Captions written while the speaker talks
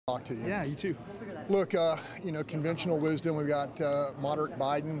Talk to you. Yeah, you too. Look, conventional wisdom, we've got moderate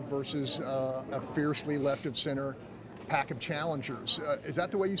Biden versus a fiercely left of center pack of challengers. Is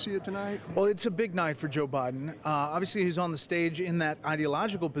that the way you see it tonight? Well, it's a big night for Joe Biden. Obviously, he's on the stage in that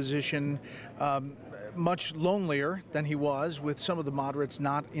ideological position, much lonelier than he was with some of the moderates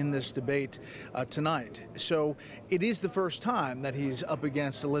not in this debate tonight. So it is the first time that he's up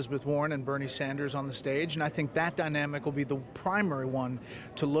against Elizabeth Warren and Bernie Sanders on the stage, and I think that dynamic will be the primary one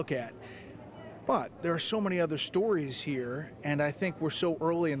to look at. But there are so many other stories here, and I think we're so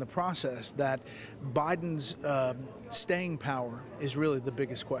early in the process that Biden's staying power is really the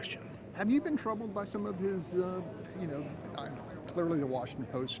biggest question. Have you been troubled by some of his, clearly the Washington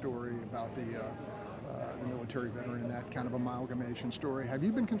Post story about the military veteran and that kind of amalgamation story? Have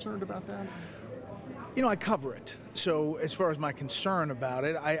you been concerned about that? You know, I cover it. So as far as my concern about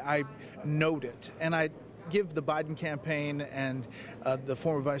it, I note it, and I give the Biden campaign and the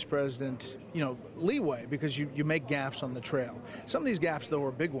former vice president, leeway because you make gaffes on the trail. Some of these gaffes, though,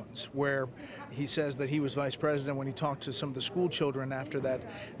 are big ones, where he says that he was vice president when he talked to some of the school children after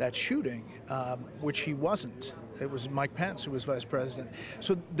that shooting, which he wasn't. It was Mike Pence who was vice president.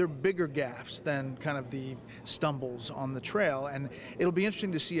 So they're bigger gaffes than kind of the stumbles on the trail, and it'll be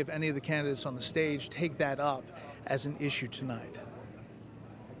interesting to see if any of the candidates on the stage take that up as an issue tonight.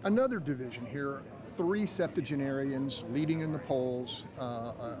 Another division here. 3 septuagenarians leading in the polls,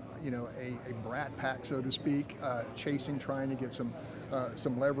 a brat pack, so to speak, trying to get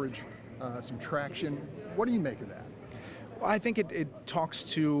some leverage, some traction. What do you make of that? Well, I think it talks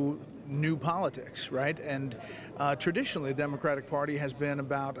to new politics, right? And traditionally, the Democratic Party has been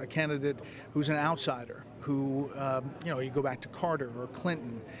about a candidate who's an outsider, who, you go back to Carter or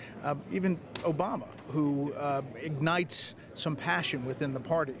Clinton, even Obama, who ignites some passion within the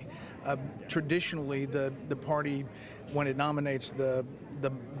party. Traditionally, the party, when it nominates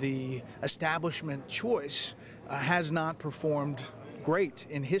the establishment choice, has not performed great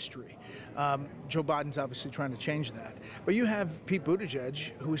in history. Joe Biden's obviously trying to change that. But you have Pete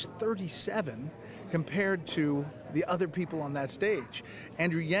Buttigieg, who is 37, compared to the other people on that stage.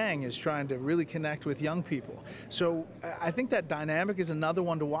 Andrew Yang is trying to really connect with young people. So I think that dynamic is another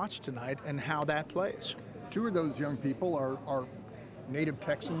one to watch tonight and how that plays. 2 of those young people are native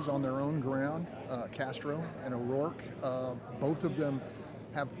Texans on their own ground, Castro and O'Rourke. Both of them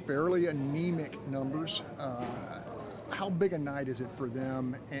have fairly anemic numbers. How big a night is it for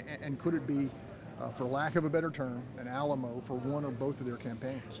them, and could it be, for lack of a better term, an Alamo for one or both of their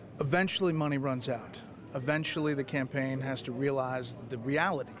campaigns? Eventually money runs out. Eventually the campaign has to realize the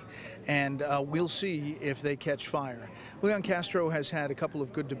reality, and we'll see if they catch fire. Leon Castro has had a couple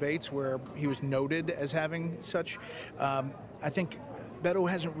of good debates where he was noted as having such. I think Beto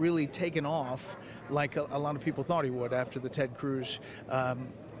hasn't really taken off like a lot of people thought he would after the Ted Cruz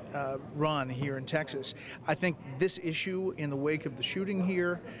run here in Texas. I think this issue in the wake of the shooting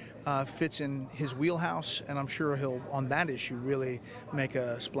here fits in his wheelhouse, and I'm sure he'll, on that issue, really make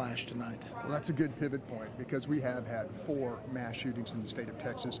a splash tonight. Well, that's a good pivot point, because we have had 4 mass shootings in the state of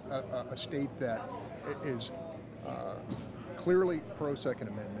Texas, a state that is clearly pro-Second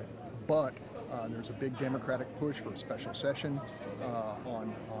Amendment, but there's a big Democratic push for a special session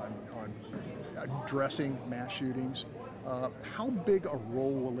on addressing mass shootings. How big a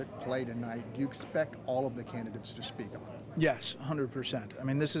role will it play tonight? Do you expect all of the candidates to speak on it? Yes, 100%. I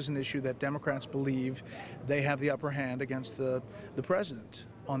mean, this is an issue that Democrats believe they have the upper hand against the president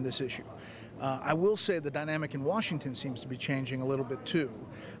on this issue. I will say the dynamic in Washington seems to be changing a little bit too.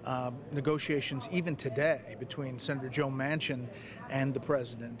 Negotiations even today between Senator Joe Manchin and the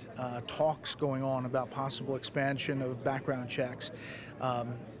president, talks going on about possible expansion of background checks,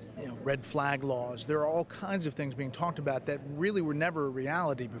 red flag laws. There are all kinds of things being talked about that really were never a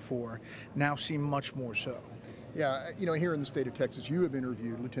reality before, now seem much more so. Yeah, here in the state of Texas, you have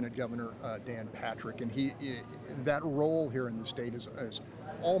interviewed Lieutenant Governor Dan Patrick, and that role here in the state is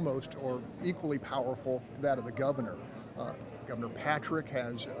almost or equally powerful to that of the governor. Governor Patrick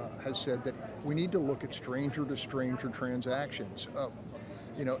has said that we need to look at stranger-to-stranger transactions.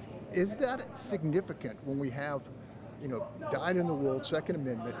 Is that significant when we have, dyed-in-the-wool Second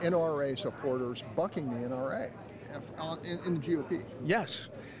Amendment NRA supporters bucking the NRA in the GOP? Yes.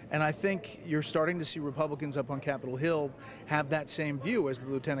 And I think you're starting to see Republicans up on Capitol Hill have that same view as the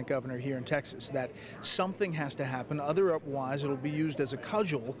lieutenant governor here in Texas, that something has to happen. Otherwise, it'll be used as a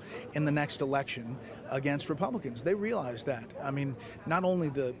cudgel in the next election against Republicans. They realize that. I mean, not only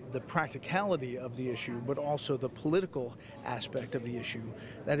the practicality of the issue, but also the political aspect of the issue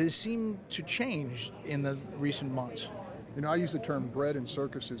that has seemed to change in the recent months. I use the term bread and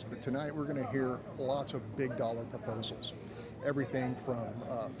circuses, but tonight we're going to hear lots of big dollar proposals. everything from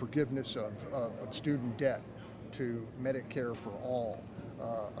forgiveness of student debt to Medicare for all,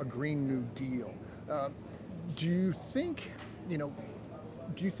 a Green New Deal. Do you think, do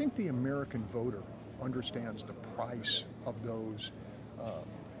you think the American voter understands the price of those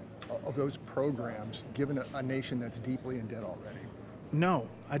programs, given a nation that's deeply in debt already? No,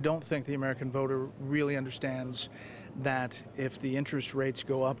 I don't think the American voter really understands that if the interest rates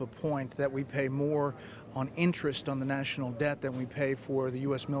go up a point, that we pay more on interest on the national debt than we pay for the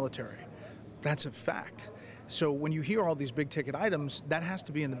U.S. military. That's a fact. So when you hear all these big ticket items, that has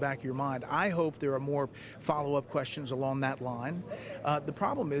to be in the back of your mind. I hope there are more follow-up questions along that line. The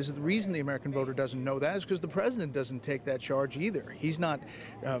problem is, the reason the American voter doesn't know that is because the president doesn't take that charge either. He's not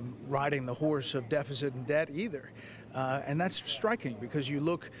riding the horse of deficit and debt either. And that's striking, because you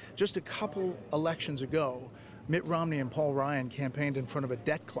look just a couple elections ago, Mitt Romney and Paul Ryan campaigned in front of a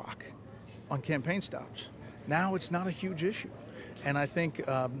debt clock on campaign stops. Now it's not a huge issue. And I think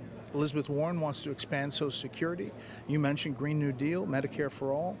Elizabeth Warren wants to expand Social Security. You mentioned Green New Deal, Medicare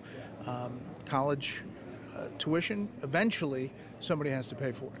for all, college tuition. Eventually, somebody has to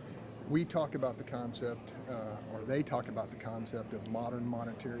pay for it. We talk about the concept, or they talk about the concept of modern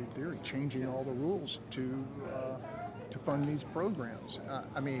monetary theory, changing all the rules to fund these programs.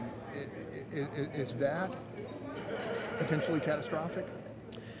 I mean, is that potentially catastrophic?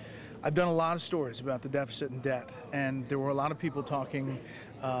 I've done a lot of stories about the deficit and debt, and there were a lot of people talking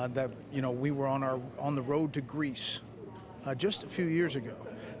that we were on the road to Greece just a few years ago.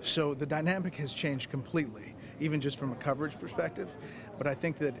 So the dynamic has changed completely, even just from a coverage perspective. But I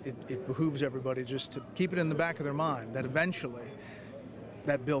think that it behooves everybody just to keep it in the back of their mind that eventually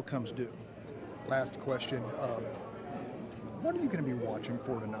that bill comes due. Last question. What are you going to be watching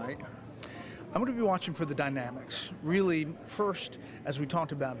for tonight? I'm going to be watching for the dynamics. Really, first, as we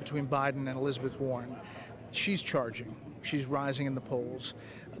talked about, between Biden and Elizabeth Warren, she's charging. She's rising in the polls.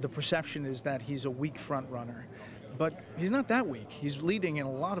 The perception is that he's a weak front runner, but he's not that weak. He's leading in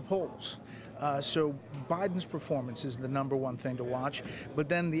a lot of polls. So Biden's performance is the number one thing to watch, but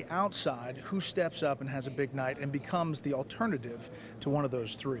then the outside, who steps up and has a big night and becomes the alternative to one of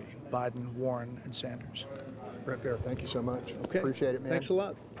those three, Biden, Warren, and Sanders. Bret Baier, thank you so much. Okay. Appreciate it, man. Thanks a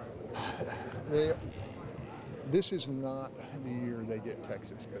lot. This is not the year they get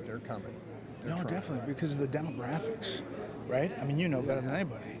Texas, but they're coming. They're trying. Definitely, because of the demographics, right? I mean, you know better than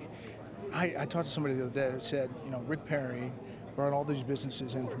anybody. I talked to somebody the other day that said, Rick Perry brought all these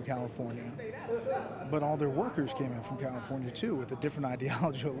businesses in from California, but all their workers came in from California too, with a different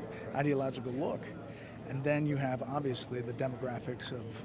ideological look. And then you have, obviously, the demographics of